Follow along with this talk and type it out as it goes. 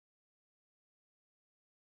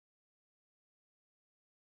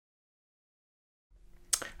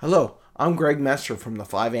Hello, I'm Greg Messer from the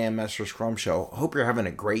 5 a.m. Messer Scrum Show. I hope you're having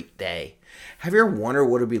a great day. Have you ever wondered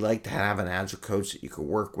what it'd be like to have an Agile coach that you could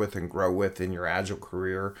work with and grow with in your Agile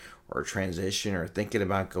career or transition, or thinking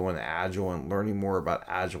about going to Agile and learning more about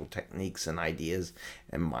Agile techniques and ideas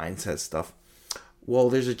and mindset stuff? Well,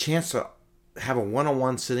 there's a chance to have a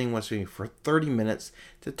one-on-one sitting with me for 30 minutes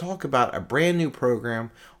to talk about a brand new program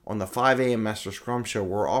on the 5 a.m. Master Scrum Show.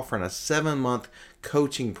 We're offering a 7-month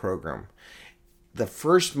coaching program. The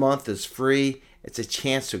first month is free. It's a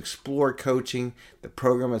chance to explore coaching, the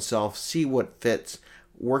program itself, see what fits,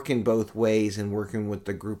 working both ways and working with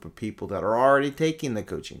the group of people that are already taking the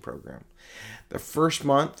coaching program. The first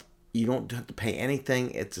month, you don't have to pay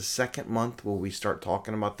anything. It's the second month where we start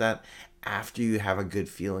talking about that after you have a good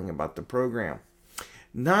feeling about the program.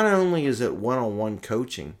 Not only is it one-on-one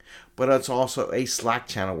coaching, but it's also a Slack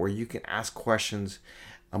channel where you can ask questions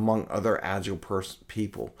among other Agile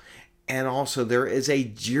people. And also there is a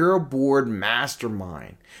Jira board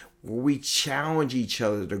mastermind where we challenge each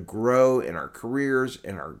other to grow in our careers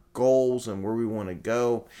and our goals and where we want to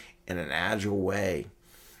go in an Agile way.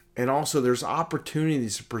 And also there's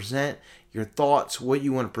opportunities to present your thoughts, what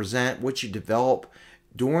you want to present, what you develop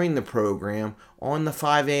during the program on the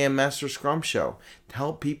 5 a.m. Master Scrum Show to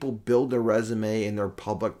help people build their resume and their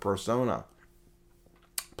public persona.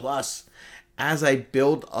 Plus, as I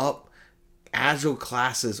build up Agile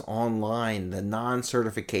classes online, the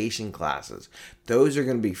non-certification classes, those are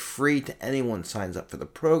going to be free to anyone who signs up for the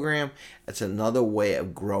program. It's another way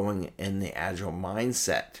of growing in the Agile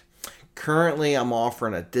mindset. Currently, I'm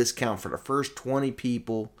offering a discount for the first 20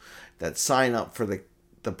 people that sign up for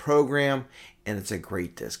the program, and it's a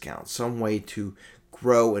great discount. Some way to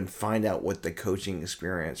grow and find out what the coaching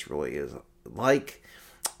experience really is like.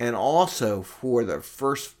 And also for the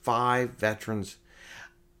first 5 veterans,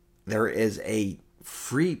 there is a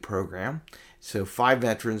free program. So 5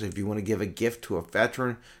 veterans, if you want to give a gift to a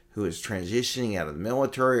veteran who is transitioning out of the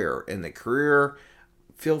military or in the career,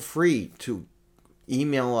 feel free to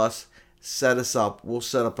email us, set us up. We'll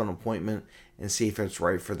set up an appointment and see if it's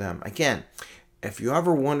right for them. Again, if you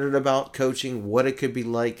ever wondered about coaching, what it could be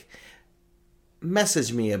like,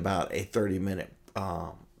 message me about a 30-minute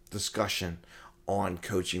discussion on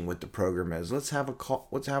coaching what the program is. Let's have a call,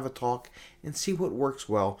 let's have a talk and see what works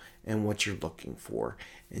well and what you're looking for.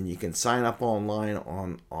 And you can sign up online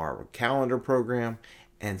on our calendar program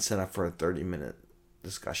and sign up for a 30-minute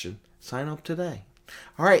discussion. Sign up today.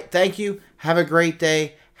 All right, thank you. Have a great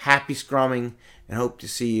day. Happy scrumming, and hope to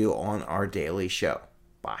see you on our daily show.